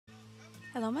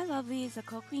Hello, my lovelies. The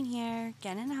Co Queen here.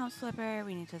 Getting a house flipper.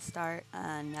 We need to start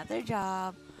another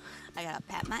job. I gotta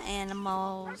pet my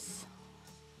animals.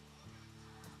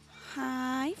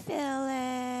 Hi,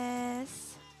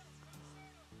 Phyllis.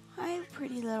 Hi,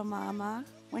 pretty little mama.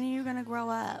 When are you gonna grow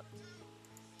up?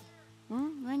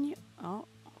 When you? Oh,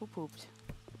 who pooped?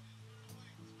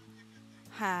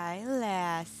 Hi,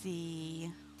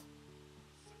 Lassie.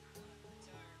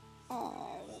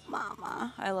 Oh,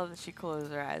 mama. I love that she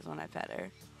closes her eyes when I pet her.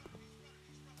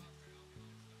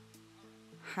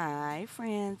 Hi,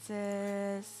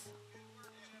 Francis.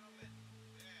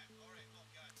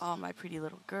 All my pretty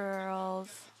little girls.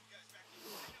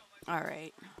 All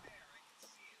right.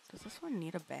 Does this one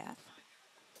need a bath?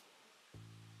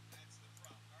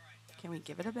 Can we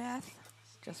give it a bath?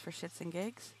 Just for shits and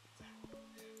gigs?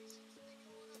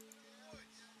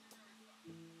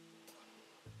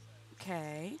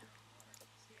 Okay.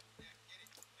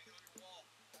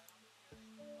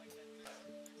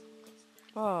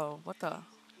 Whoa, what the?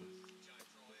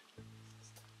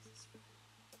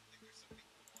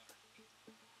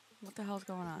 What the hell's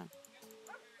going on?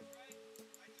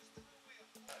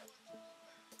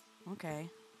 Okay.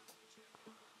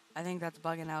 I think that's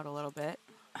bugging out a little bit.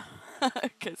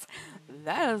 Because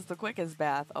that is the quickest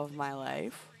bath of my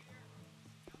life.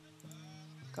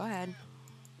 Go ahead.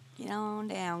 Get on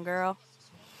down, girl.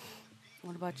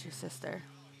 What about your sister?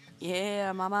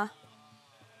 Yeah, mama.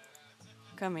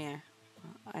 Come here.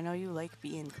 I know you like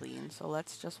being clean, so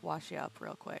let's just wash you up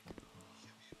real quick.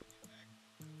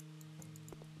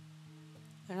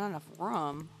 There's not enough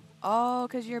room. Oh,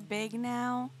 because you're big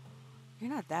now? You're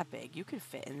not that big. You could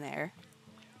fit in there.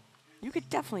 You could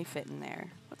definitely fit in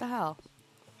there. What the hell?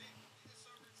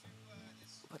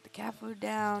 Put the cat food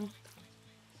down.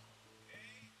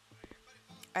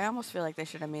 I almost feel like they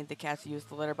should have made the cats use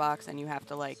the litter box and you have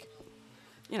to, like,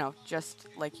 just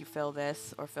like you fill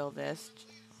this or fill this,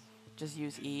 just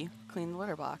use E, clean the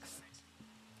litter box.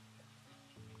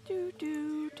 Do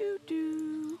do do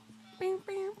do. Bam,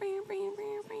 bam, bam, bam,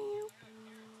 bam, bam.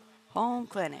 Home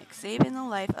clinic. Saving the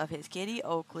life of his kitty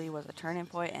Oakley was a turning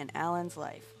point in Alan's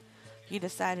life. He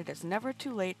decided it's never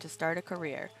too late to start a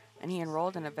career, and he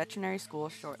enrolled in a veterinary school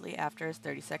shortly after his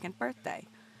 32nd birthday.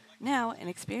 Now, an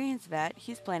experienced vet,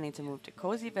 he's planning to move to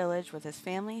Cozy Village with his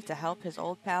family to help his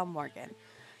old pal Morgan.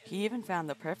 He even found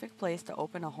the perfect place to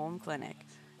open a home clinic,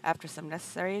 after some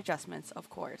necessary adjustments, of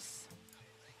course.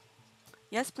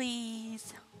 Yes,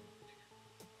 please.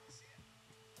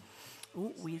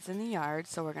 Ooh, weeds in the yard,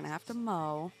 so we're gonna have to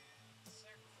mow.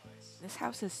 This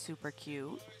house is super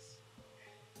cute.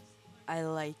 I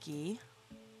likey.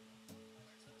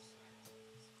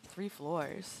 3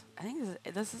 floors. I think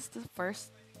this is the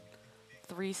first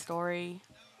 3-story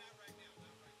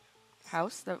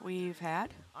house that we've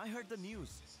had. I heard the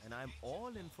news and I'm all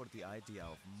in for the idea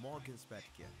of Morgan's pet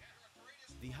care.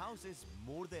 The house is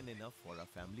more than enough for a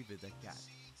family with a cat.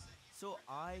 So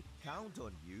I count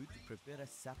on you to prepare a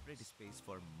separate space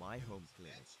for my home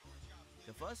clinic.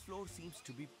 The first floor seems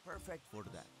to be perfect for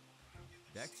that.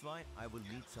 That's why I will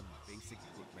need some basic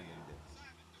equipment in there.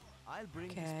 I'll bring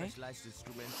the Okay. specialized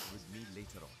instruments with me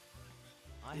later on.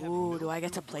 I have Ooh, do no I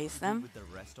get to clue what place to do them? with the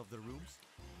rest of the rooms,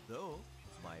 though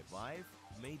my wife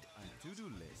made a to-do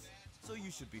list, so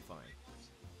you should be fine.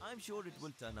 I'm sure it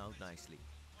will turn out nicely.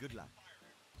 Good luck.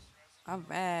 All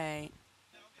right.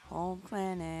 Home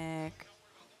clinic.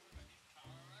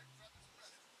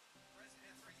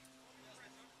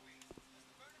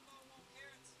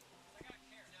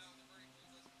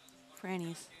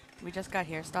 Franny's. We just got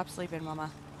here. Stop sleeping,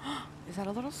 Mama. Is that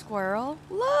a little squirrel?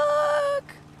 Look!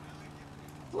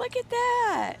 Look at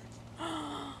that!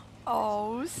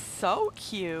 Oh, so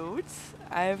cute.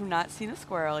 I have not seen a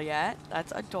squirrel yet.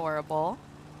 That's adorable.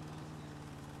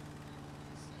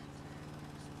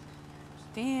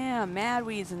 Damn, mad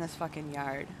weeds in this fucking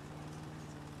yard.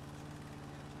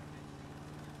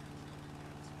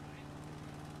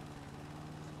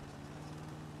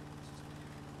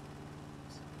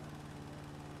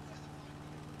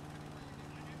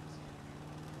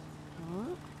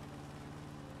 Ooh,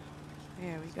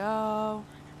 here we go.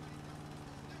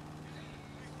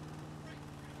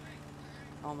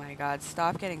 Oh my god,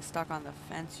 stop getting stuck on the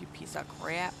fence, you piece of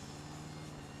crap.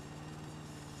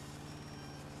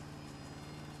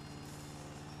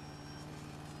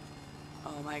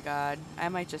 Oh my god. I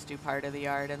might just do part of the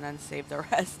yard and then save the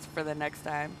rest for the next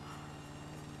time.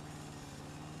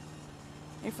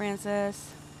 Hey,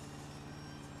 Francis.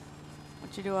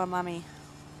 What you doing, mommy?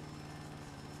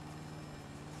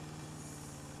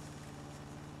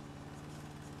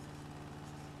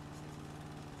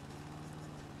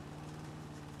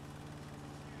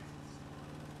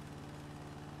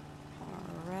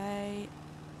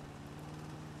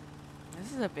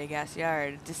 This is a big ass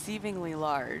yard, deceivingly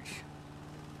large.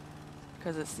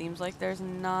 Because it seems like there's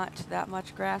not that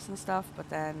much grass and stuff, but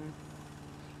then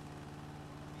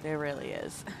there really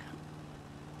is.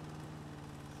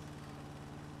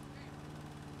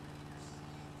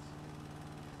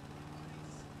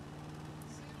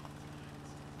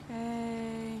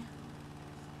 Okay.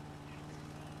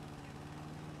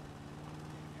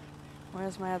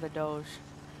 Where's my other Doge?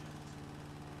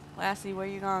 Lassie, where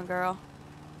you going, girl?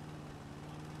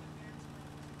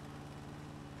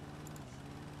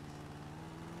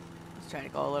 Let's try to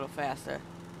go a little faster.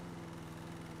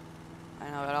 I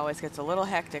know, it always gets a little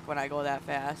hectic when I go that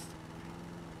fast.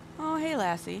 Oh, hey,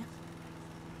 Lassie.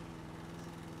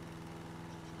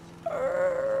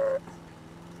 Okay,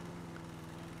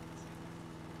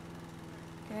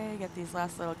 get these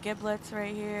last little giblets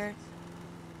right here.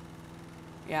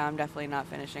 Yeah, I'm definitely not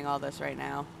finishing all this right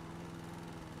now.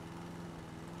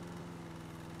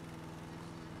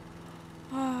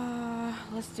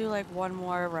 Let's do like one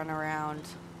more run around.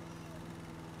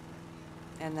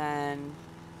 And then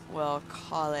we'll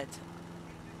call it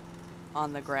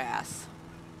on the grass.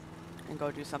 And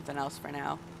go do something else for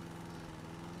now.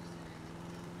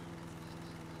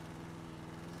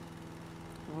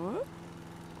 Whoop.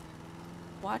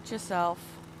 Watch yourself.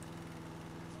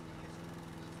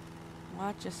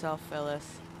 Watch yourself,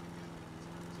 Phyllis.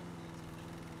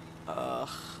 Ugh.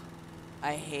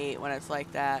 I hate when it's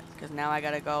like that, because now I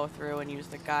gotta go through and use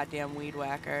the goddamn weed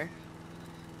whacker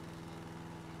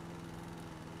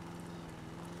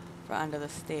for under the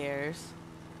stairs.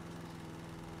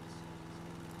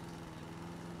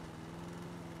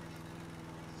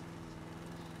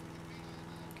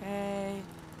 Okay.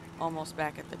 Almost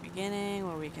back at the beginning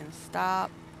where we can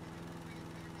stop.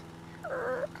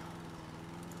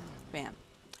 Bam.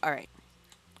 Alright.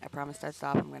 I promised I'd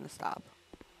stop. I'm gonna stop.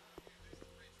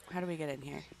 How do we get in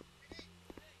here?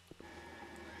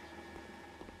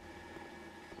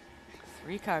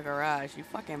 3-car garage. You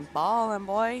fucking ballin',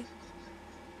 boy.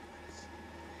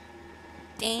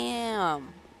 Damn.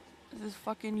 This is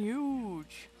fucking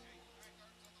huge.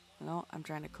 No, I'm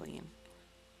trying to clean.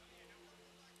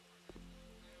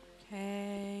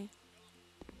 Okay.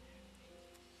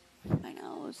 My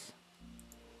nose.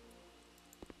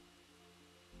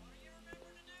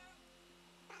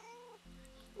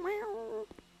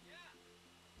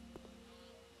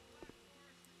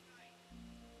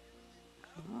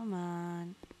 Come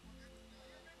on.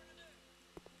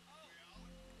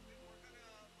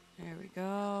 There we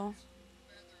go.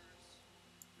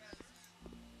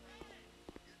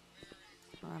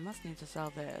 Well, I must need to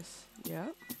sell this.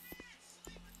 Yep.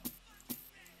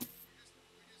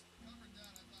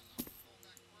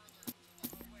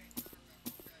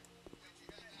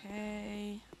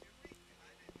 Okay.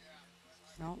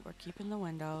 No, we're keeping the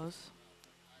windows.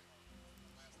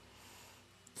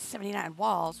 79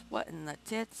 walls. What in the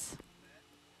tits?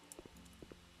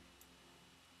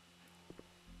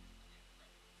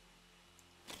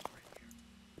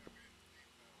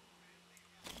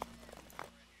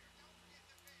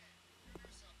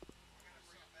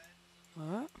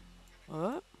 What?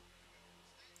 What?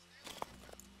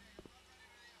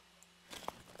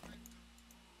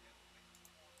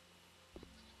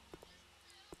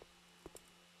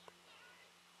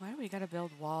 Why do we gotta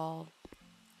build wall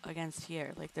against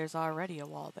here? Like, there's already a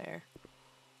wall there.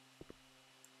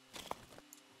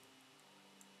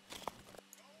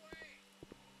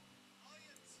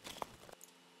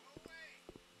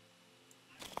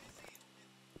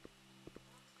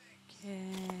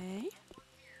 Okay.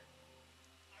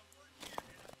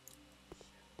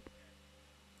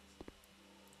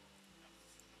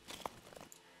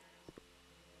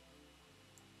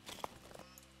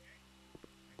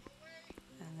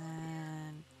 And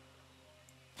then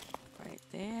right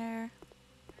there.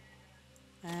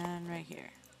 And right here.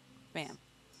 Bam.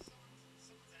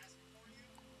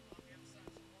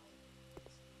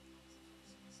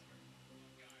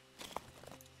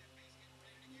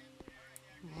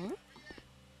 Whoop.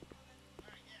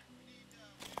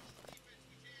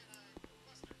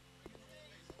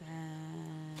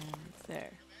 And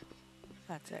there.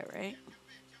 That's it, right?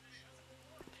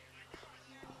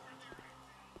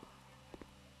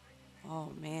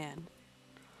 Oh, man.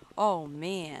 Oh,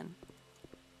 man.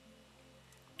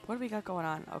 What do we got going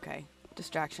on? Okay.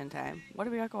 Distraction time. What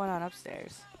do we got going on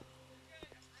upstairs?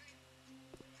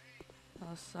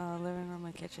 So, living room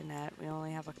and kitchenette. We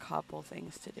only have a couple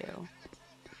things to do.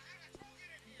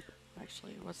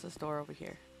 Actually, what's this door over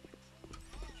here?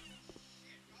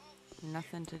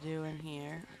 Nothing to do in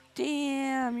here.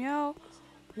 Damn, yo.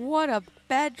 What a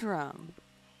bedroom.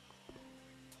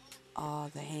 Oh,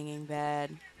 the hanging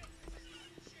bed.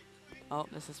 Oh,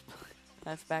 this is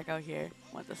that's back out here.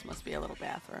 What? This must be a little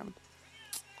bathroom.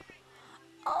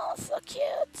 Oh, so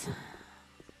cute.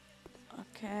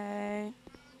 Okay.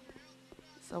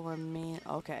 So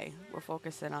okay, we're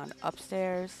focusing on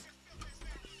upstairs.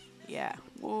 Yeah.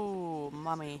 Ooh,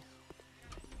 mommy.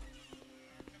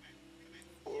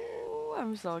 Ooh,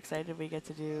 I'm so excited we get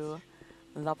to do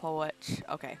the poet.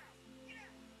 Okay.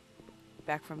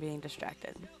 Back from being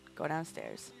distracted. Go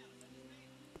downstairs.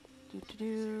 Do do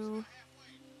do.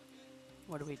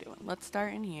 What are we doing? Let's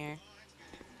start in here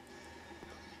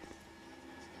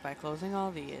by closing all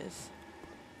these.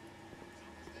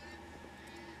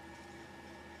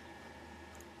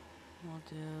 We'll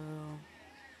do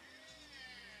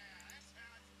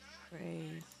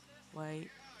gray, white,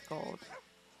 gold.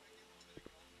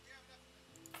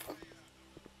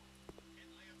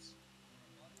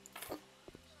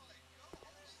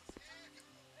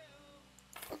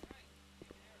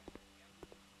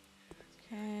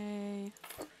 Okay.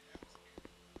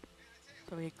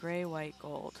 So we get gray, white,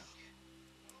 gold.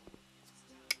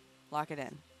 Lock it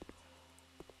in.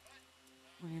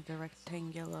 We need the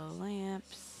rectangular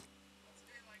lamps.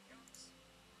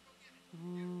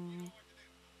 I'm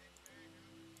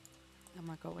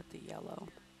gonna go with the yellow.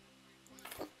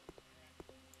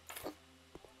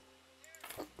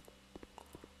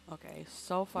 Okay,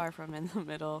 so far from in the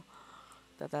middle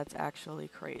that that's actually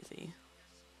crazy.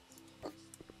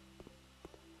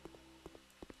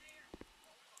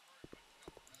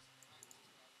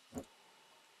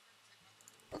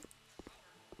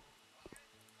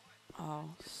 Oh,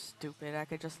 stupid. I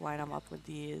could just line them up with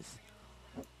these.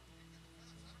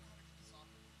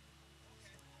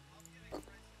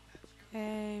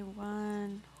 Okay,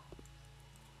 one.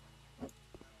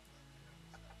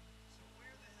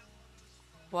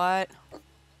 What?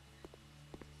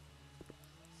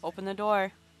 Open the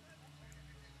door.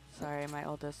 Sorry, my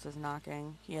oldest is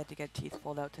knocking. He had to get teeth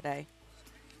pulled out today.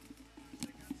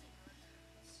 It's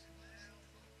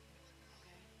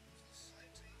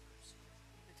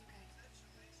okay.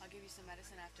 I'll give you some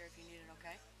medicine after if you need it,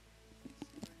 okay?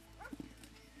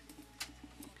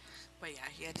 But yeah,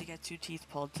 he had to get 2 teeth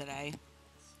pulled today.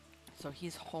 So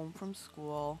he's home from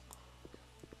school.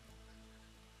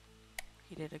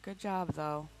 He did a good job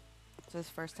though. It's his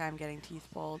first time getting teeth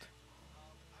pulled.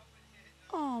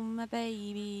 Oh, my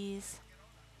babies.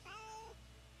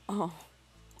 Oh.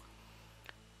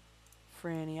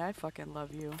 Franny, I fucking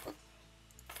love you.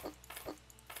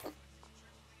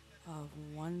 Of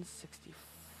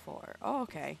 164. Oh,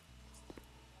 okay.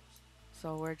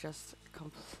 So we're just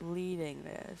completing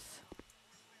this.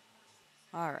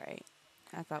 Alright.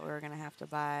 I thought we were going to have to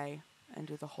buy and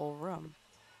do the whole room.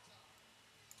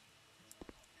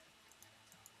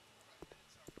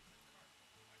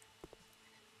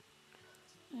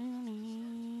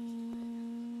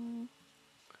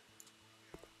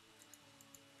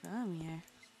 Come here.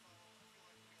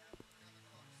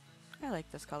 I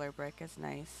like this color brick. It's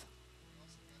nice.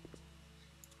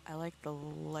 I like the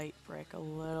light brick a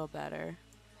little better.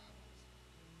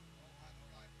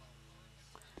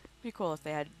 Be cool if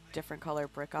they had different color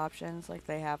brick options like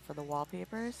they have for the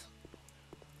wallpapers.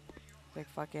 Like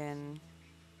fucking,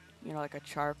 you know, like a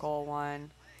charcoal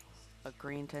one, a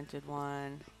green tinted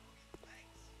one.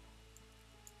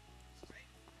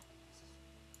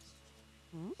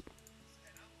 Hmm?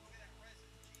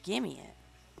 Gimme it.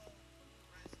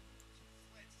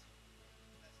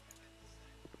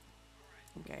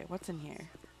 Okay, what's in here?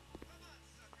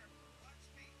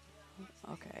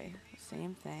 Okay,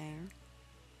 same thing.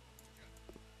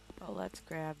 But let's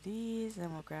grab these,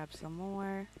 and we'll grab some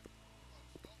more.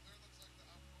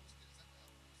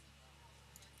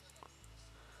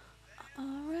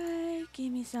 Alright,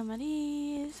 give me some of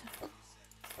these.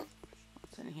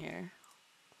 What's in here?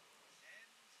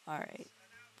 Alright,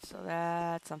 so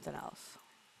that's something else.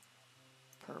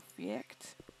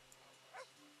 Perfect.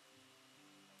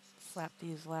 Slap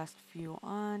these last few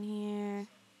on here.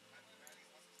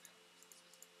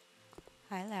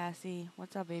 Hi, Lassie.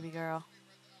 What's up, baby girl?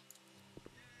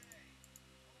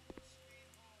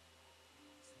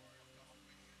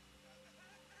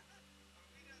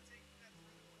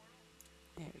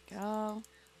 There we go.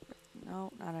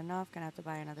 Nope, not enough. Gonna have to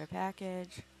buy another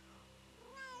package.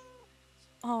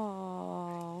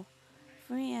 Oh,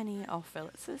 Franny. Oh,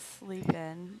 Phyllis is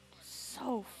sleeping.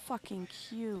 So fucking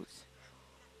cute.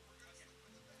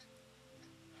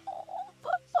 Oh,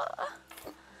 Papa.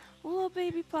 Little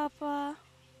baby Papa.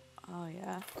 Oh,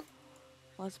 yeah.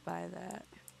 Let's buy that.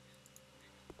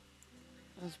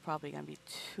 This is probably going to be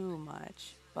too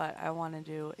much. But I want to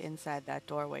do inside that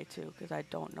doorway, too. Because I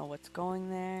don't know what's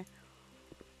going there.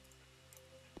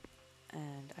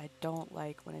 And I don't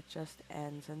like when it just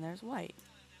ends and there's white.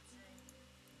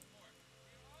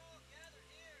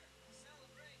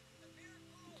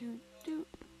 Doot, doot.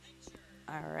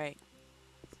 Alright.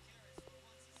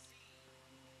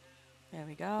 There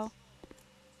we go.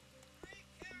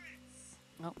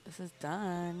 Oh, this is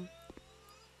done.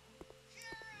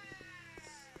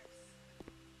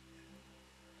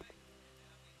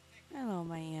 Hello,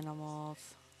 my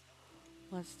animals.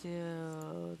 Let's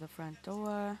do the front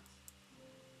door.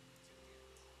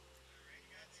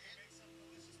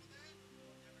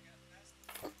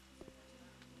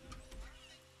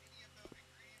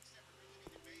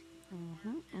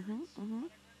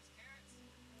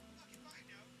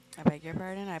 I beg your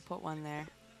pardon, I put one there.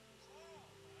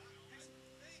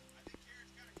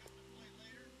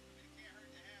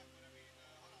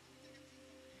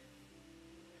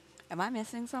 Am I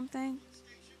missing something?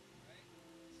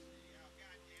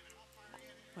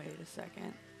 Wait a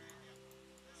second.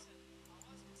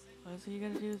 What is he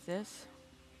gonna do? This?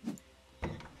 What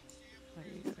are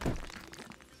you gonna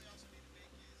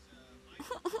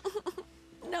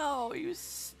do? No, you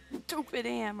stupid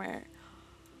hammer.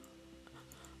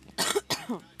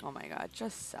 Oh my god,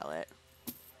 just sell it.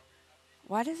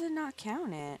 Why does it not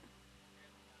count it?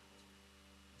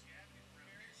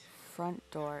 Front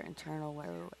door, internal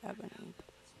wear ebony.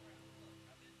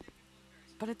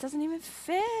 But it doesn't even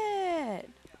fit.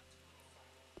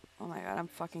 Oh my god, I'm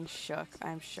fucking shook.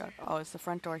 I'm shook. Oh, is the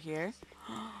front door here?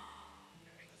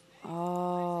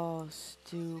 Oh,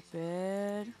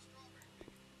 stupid.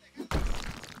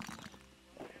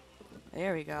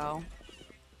 There we go.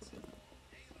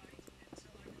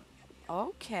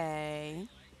 Okay.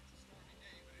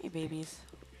 Hey, babies.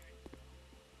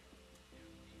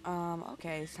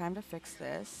 Okay, it's time to fix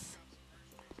this.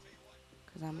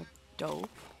 Because I'm a dope.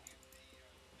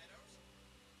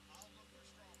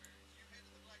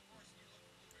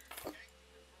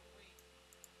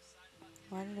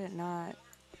 Why did it not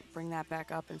bring that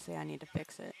back up and say I need to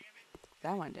fix it?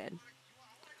 That one did.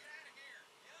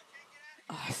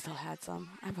 Oh, I still had some.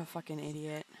 I'm a fucking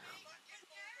idiot.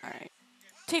 Alright.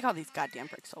 Take all these goddamn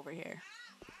bricks over here.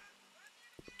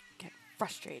 Get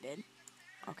frustrated.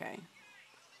 Okay.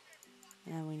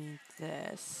 And we need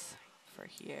this for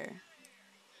here.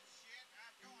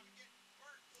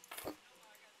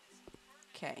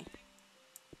 Okay.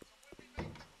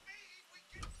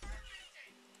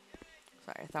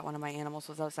 Sorry, I thought one of my animals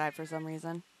was outside for some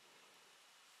reason.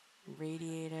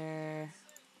 Radiator.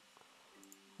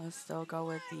 Let's still go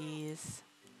with these.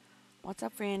 What's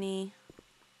up, Franny?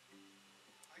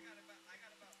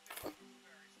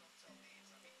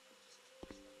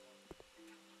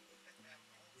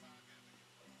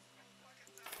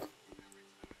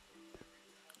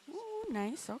 Ooh,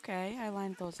 nice. Okay, I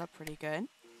lined those up pretty good.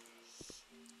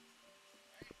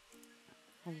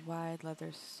 A wide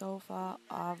leather sofa.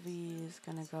 Avi's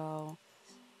gonna go.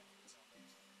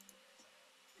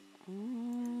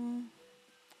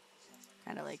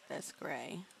 Kind of like this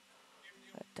gray.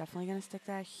 But definitely gonna stick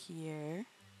that here.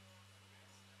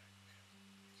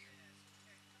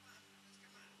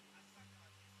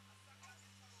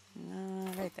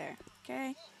 Right there.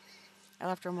 Okay. I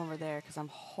left room over there because I'm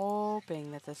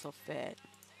hoping that this will fit.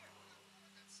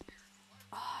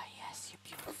 Oh, yes, you're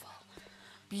beautiful.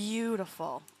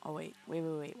 Beautiful. Oh, wait.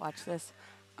 Watch this.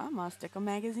 I'm gonna stick a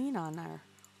magazine on there.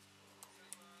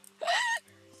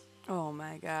 Oh,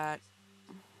 my God.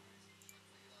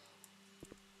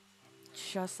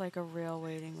 Just like a real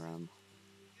waiting room.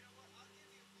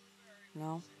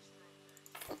 No?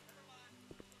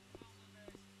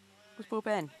 Who's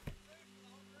pooping?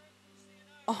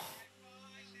 Oh.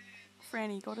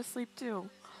 Franny, go to sleep too.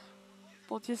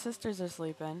 Both your sisters are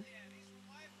sleeping.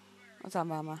 What's up,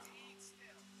 Mama?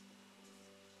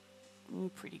 You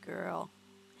pretty girl.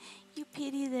 You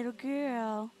pretty little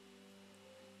girl.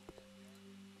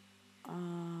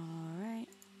 Alright.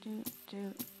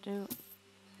 Do.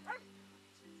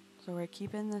 So we're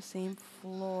keeping the same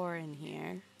floor in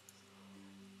here.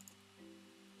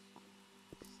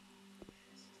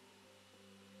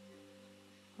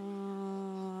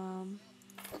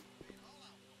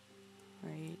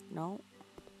 Right. No.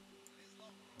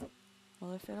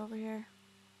 Will it fit over here?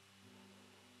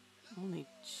 Only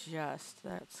just.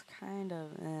 That's kind of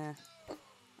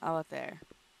How about there?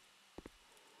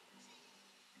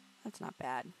 That's not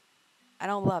bad. I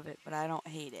don't love it, but I don't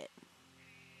hate it.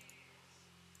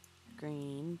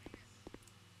 Green.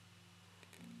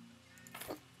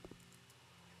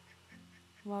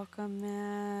 Welcome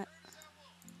mat.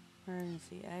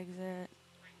 Emergency exit.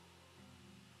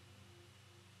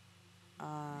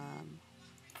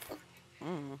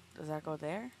 Does that go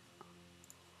there?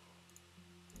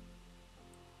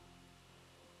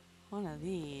 one of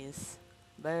these.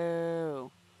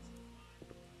 Boo.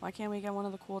 Why can't we get one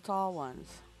of the cool tall ones?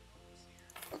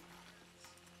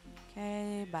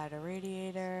 Okay, buy the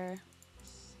radiator.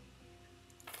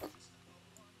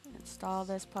 Install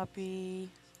this puppy.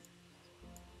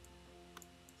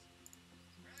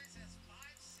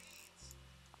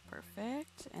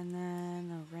 Perfect. And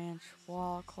then a ranch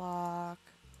wall clock.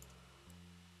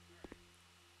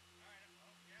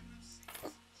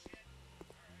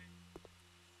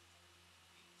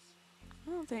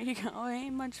 Oh, there you go.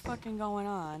 Ain't much fucking going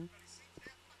on.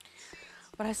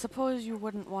 But I suppose you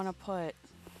wouldn't want to put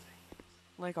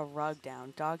like a rug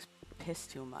down. Dogs piss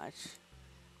too much.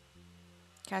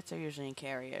 Cats are usually in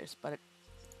carriers, but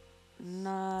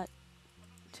not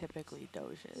typically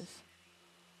Doges.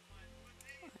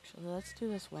 Actually, let's do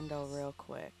this window real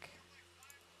quick.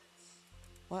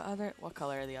 What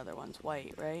color are the other ones?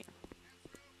 White, right?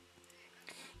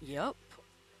 Yup.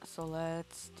 So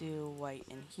let's do white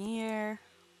in here.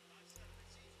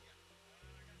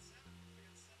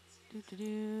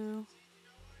 Do-do-do.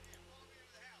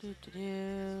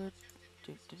 Do-do-do.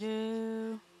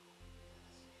 Do-do-do.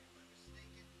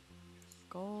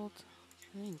 Gold.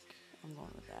 I think I'm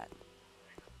going with that.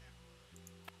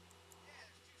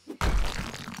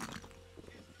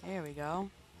 There we go.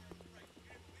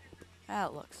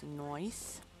 That looks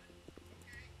nice.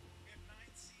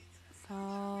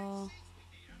 Tall.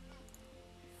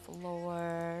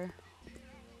 Floor.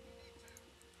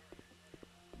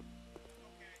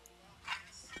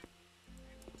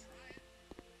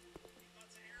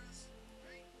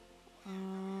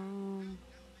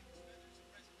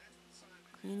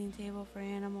 Cleaning table for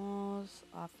animals.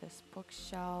 Office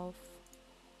bookshelf.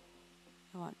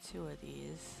 I want two of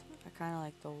these. I kind of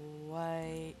like the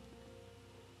white.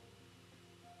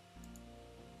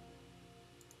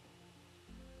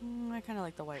 I kind of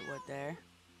like the white wood there.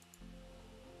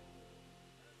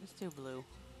 Let's do blue.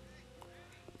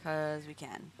 Because we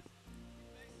can.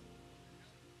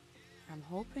 I'm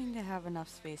hoping to have enough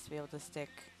space to be able to stick.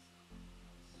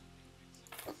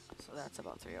 So that's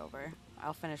about 3 over.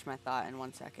 I'll finish my thought in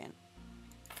 1 second.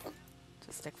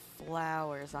 To stick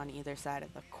flowers on either side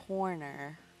of the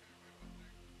corner.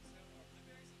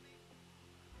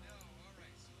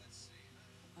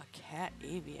 A cat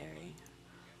aviary.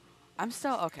 I'm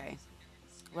still okay.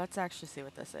 Let's actually see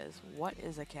what this is. What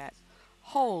is a cat?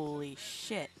 Holy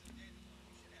shit.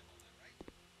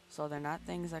 So they're not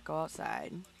things that go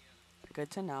outside.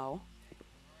 Good to know.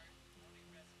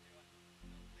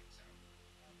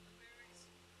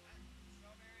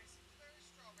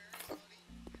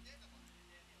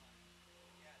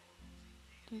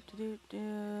 Do do do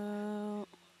do.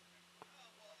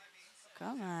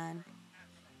 Come on.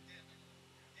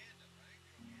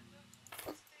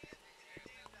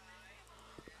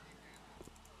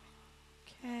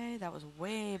 Okay, that was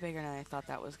way bigger than I thought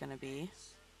that was gonna be.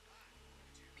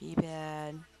 Pee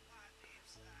pad.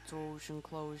 Doge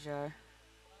enclosure.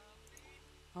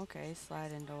 Okay,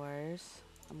 slide indoors.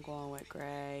 I'm going with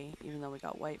gray, even though we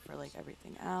got white for like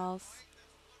everything else.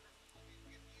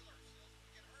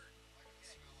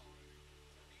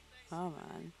 Come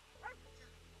on.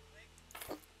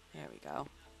 There we go.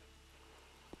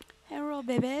 Hello,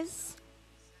 babies.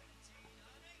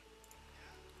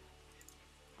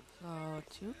 So,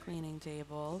 2 cleaning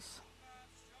tables.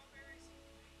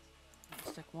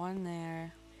 Stick 1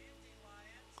 there.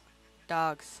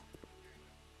 Dogs.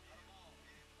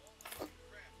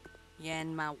 You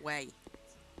in my way.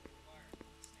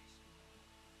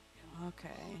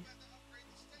 Okay.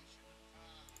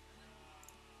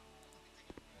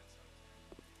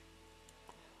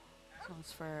 This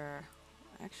one's for...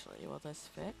 Actually, will this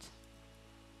fit?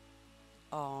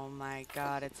 Oh my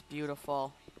god, it's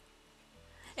beautiful.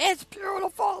 It's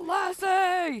beautiful,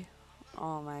 Lassie!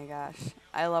 Oh my gosh.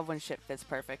 I love when shit fits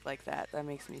perfect like that. That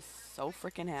makes me so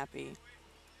freaking happy.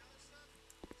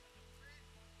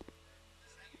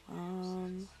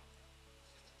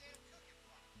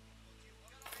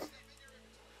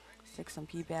 Stick some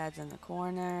pee pads in the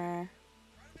corner.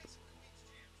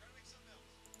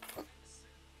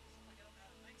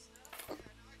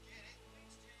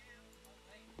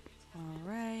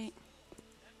 Alright.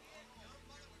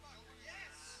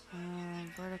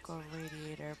 Vertical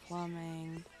radiator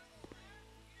plumbing.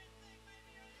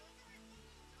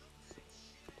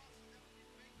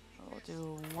 We'll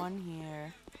do 1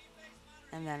 here.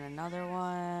 And then another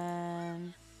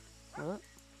one. Whoop.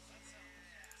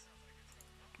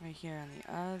 Right here on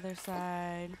the other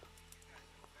side.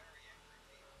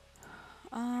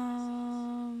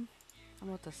 How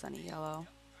about the sunny yellow?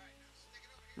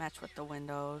 Match with the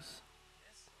windows.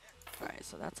 Alright,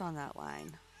 so that's on that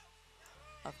line.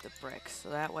 of the bricks, so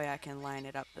that way I can line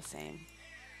it up the same.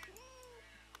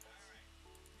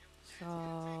 So,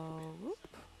 whoop.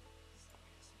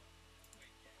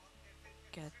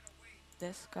 Get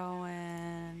this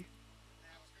going.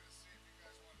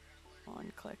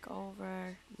 One click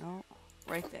over. No,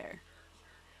 right there.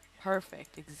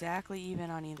 Perfect. Exactly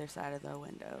even on either side of the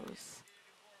windows.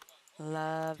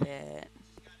 Love it.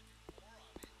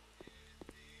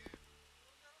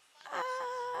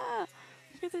 Ah!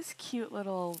 Look at this cute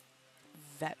little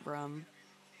vet room.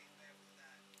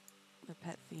 The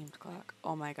pet themed clock.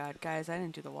 Oh my god, guys, I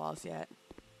didn't do the walls yet.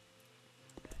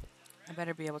 I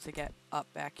better be able to get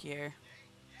up back here.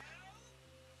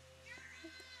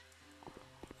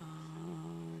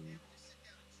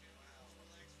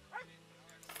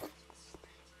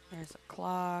 There's a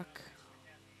clock.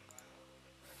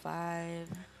 5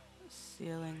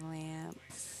 ceiling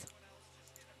lamps.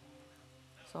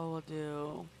 So we'll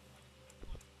do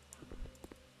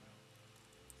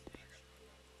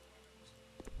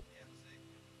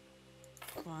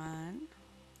 1,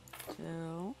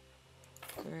 2,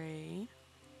 3,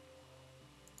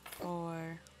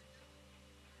 4,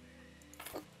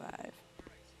 5.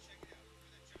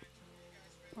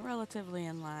 We're relatively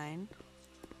in line.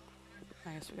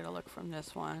 I guess we gotta look from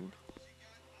this one.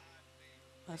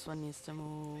 This one needs to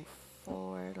move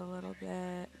forward a little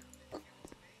bit.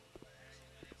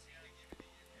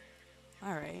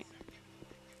 Alright.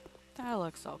 That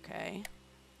looks okay.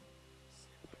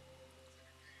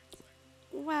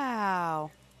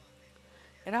 Wow.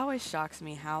 It always shocks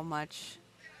me how much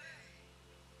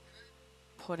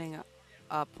putting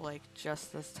up like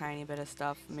just this tiny bit of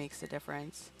stuff makes a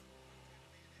difference.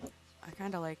 I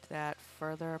kind of liked that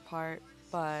further apart,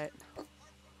 but I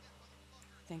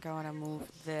think I want to move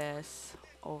this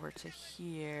over to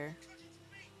here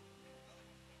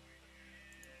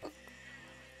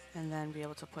and then be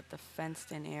able to put the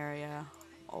fenced in area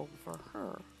over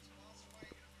her.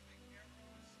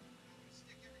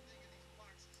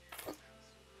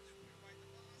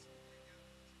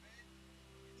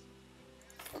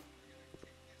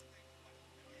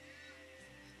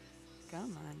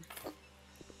 Come on.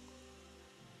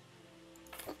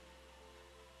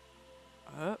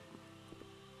 Oh.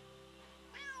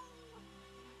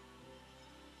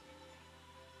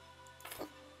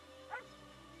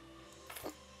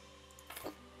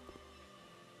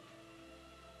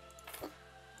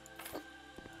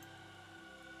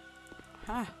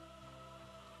 Huh.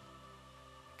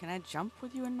 Can I jump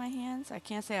with you in my hands? I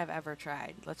can't say I've ever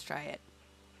tried. Let's try it.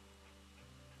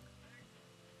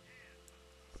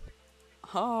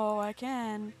 Oh, I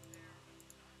can.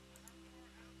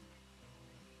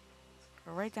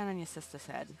 Go right down on your sister's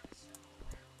head.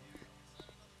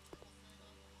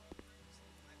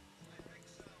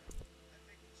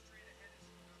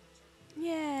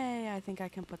 Yay! I think I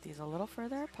can put these a little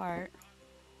further apart.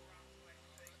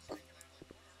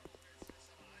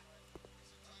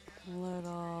 A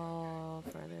little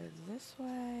further this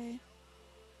way.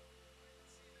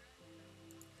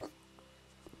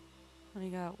 We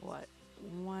got what?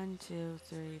 1, 2,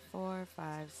 3, 4,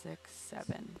 5, 6,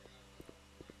 7.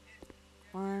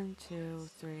 1, 2,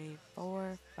 3,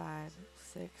 4, 5,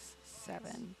 6,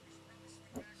 7.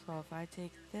 So if I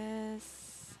take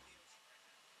this,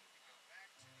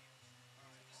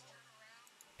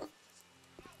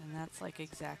 and that's like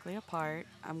exactly apart,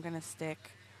 I'm gonna stick.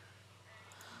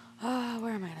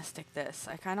 Where am I gonna stick this?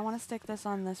 I kind of want to stick this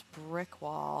on this brick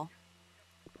wall,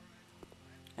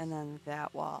 and then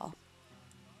that wall.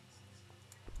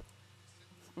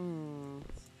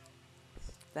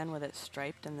 Then with it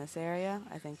striped in this area,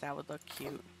 I think that would look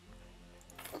cute.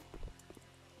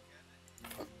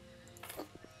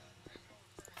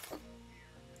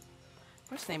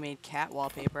 Wish they made cat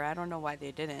wallpaper. I don't know why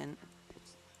they didn't.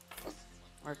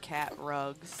 Or cat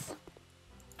rugs.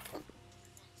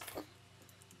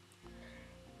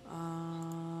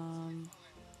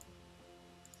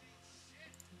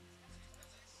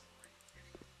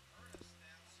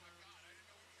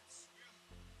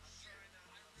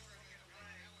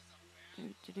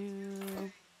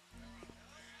 Do.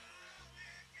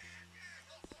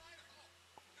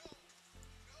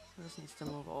 This needs to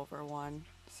move over one.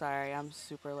 Sorry, I'm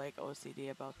super like OCD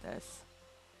about this.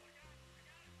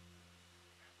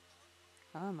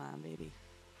 Come on, baby.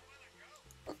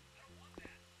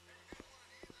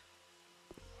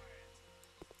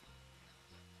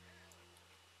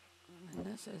 And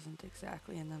this isn't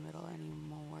exactly in the middle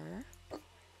anymore.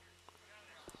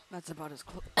 That's about as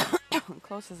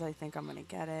close as I think I'm gonna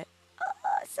get it.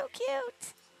 Oh, so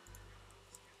cute!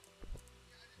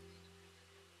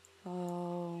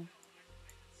 Oh,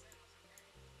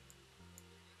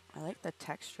 I I like the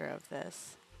texture of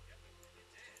this.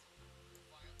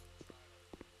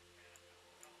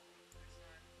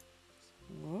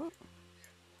 Whoop.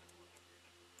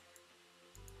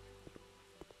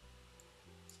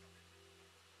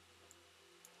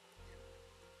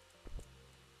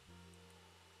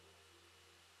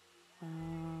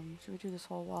 Should we do this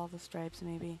whole wall of the stripes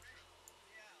maybe?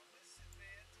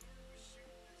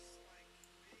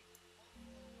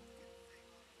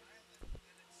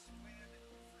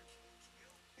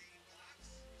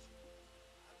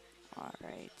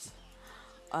 Alright.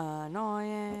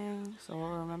 Annoying. So we'll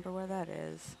remember where that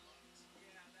is.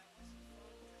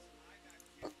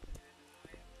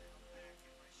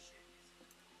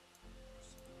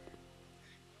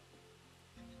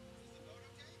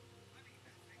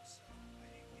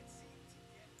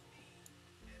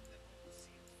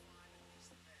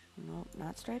 Nope,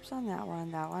 not stripes on that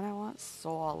one. That one I want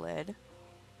solid.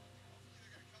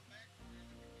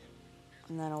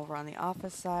 And then over on the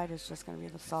office side is just going to be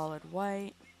the solid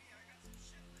white.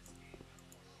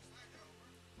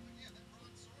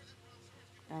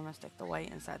 And I'm going to stick the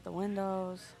white inside the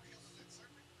windows.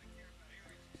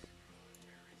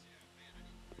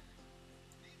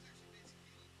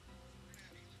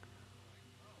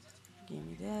 Give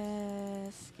me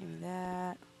this. Give me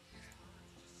that.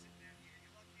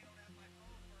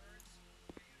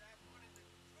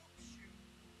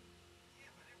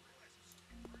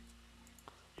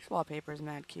 This wallpaper is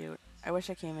mad cute. I wish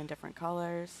it came in different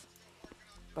colors,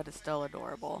 but it's still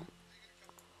adorable.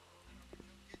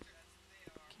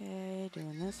 Okay,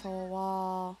 doing this whole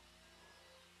wall.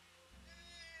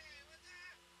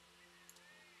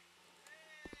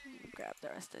 Grab the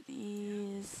rest of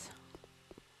these.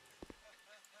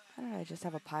 How did I just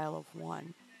have a pile of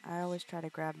one? I always try to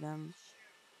grab them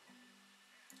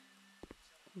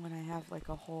when I have like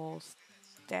a whole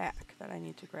stack that I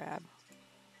need to grab.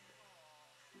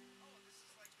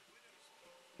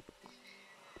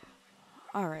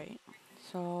 Alright,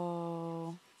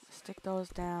 so stick those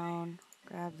down,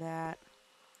 grab that,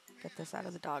 get this out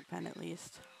of the dog pen at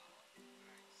least.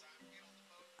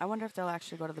 I wonder if they'll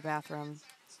actually go to the bathroom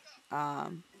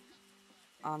on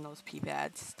those pee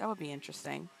pads. That would be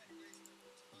interesting.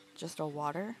 Just a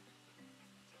water.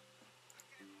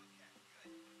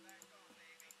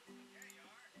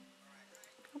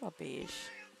 How about beige?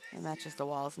 It matches the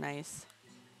walls nice.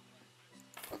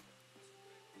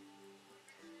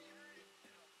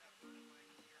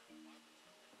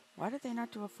 Why did they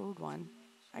not do a food one?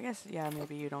 I guess, yeah,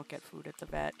 maybe you don't get food at the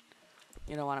vet.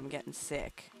 You don't want them getting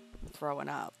sick and throwing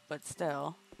up, but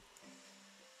still.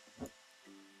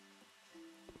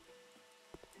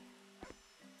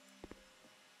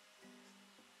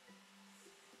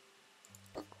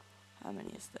 How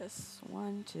many is this?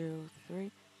 1, 2,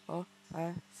 3, 4,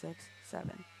 5, 6,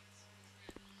 7.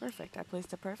 Perfect. I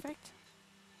placed it perfect.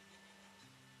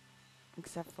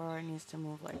 Except for it needs to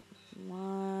move like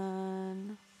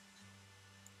one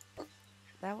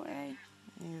that way.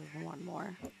 Maybe one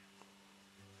more.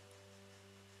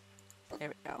 There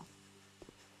we go.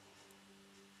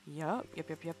 Yup.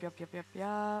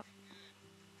 Yup.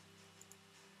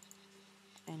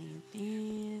 Any of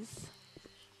these?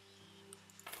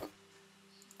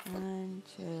 1,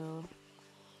 2.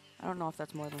 I don't know if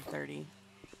that's more than 30.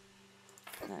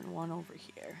 And then one over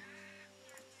here.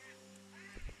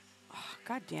 Oh,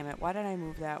 God damn it. Why did I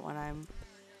move that when I'm...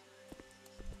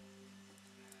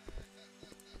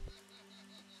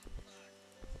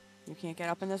 You can't get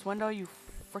up in this window, you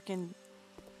frickin'...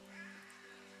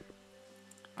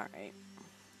 Alright.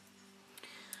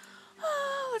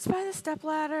 Let's buy the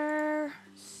stepladder.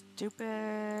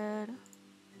 Stupid.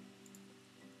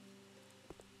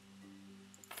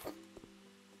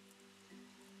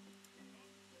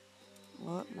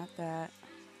 Whoop, not that.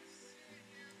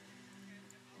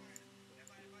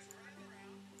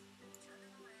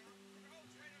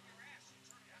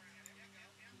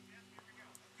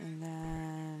 And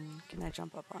then, can I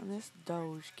jump up on this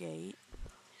Doge gate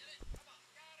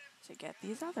to get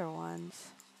these other ones?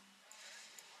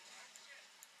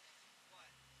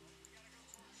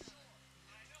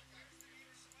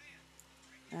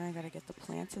 And I gotta get the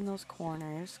plants in those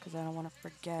corners because I don't want to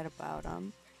forget about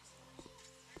them.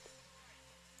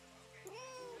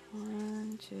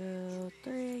 1, 2,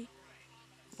 3,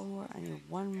 4. I need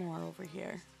one more over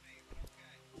here.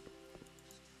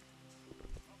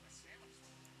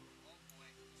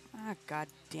 Ah, God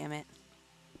damn it.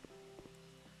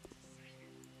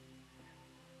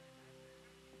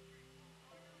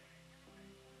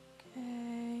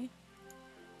 Okay.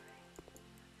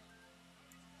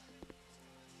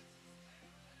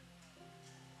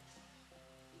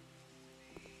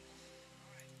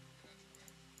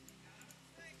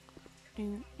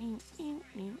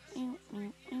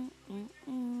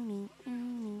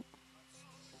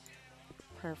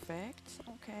 Perfect.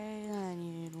 Okay, then I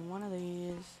need one of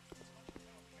these.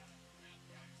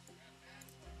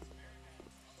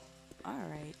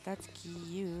 Alright, that's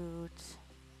cute.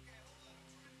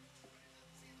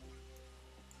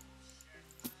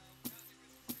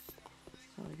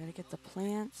 So we gotta get the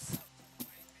plants.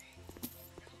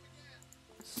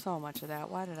 So much of that.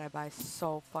 Why did I buy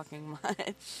so fucking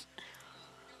much?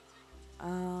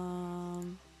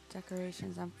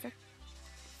 Decorations. I'm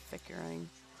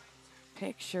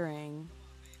picturing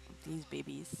these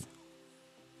babies.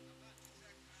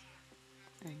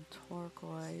 And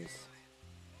turquoise.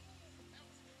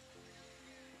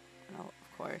 Oh,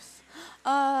 of course.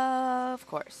 Of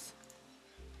course.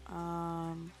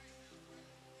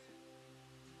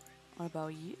 What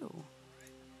about you?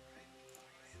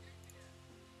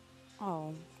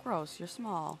 Oh, gross. You're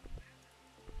small.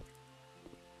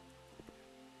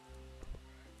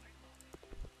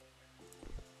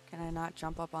 Can I not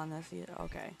jump up on this either?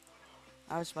 Okay.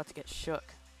 I was about to get shook.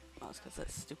 Oh, it's because that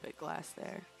stupid glass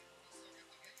there.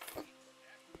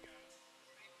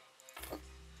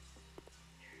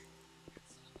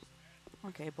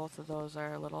 Okay, both of those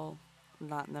are a little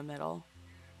not in the middle.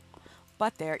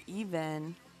 But they're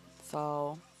even,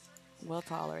 so we'll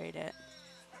tolerate it.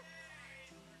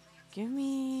 Give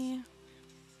me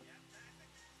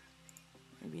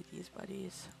maybe these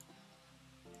buddies.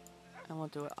 And we'll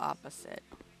do it opposite.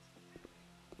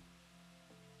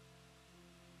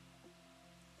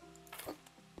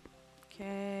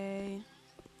 Okay.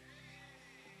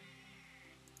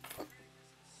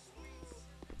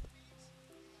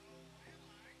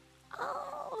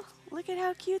 Oh, look at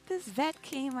how cute this vet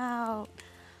came out.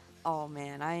 Oh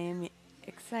man, I am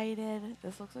excited.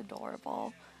 This looks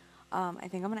adorable. I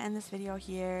think I'm gonna end this video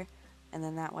here, and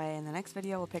then that way in the next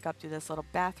video we'll pick up to this little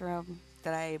bathroom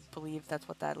that I believe that's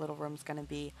what that little room's gonna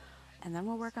be, and then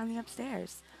we'll work on the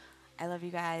upstairs. I love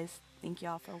you guys. Thank you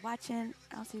all for watching.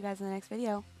 I'll see you guys in the next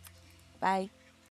video. Bye.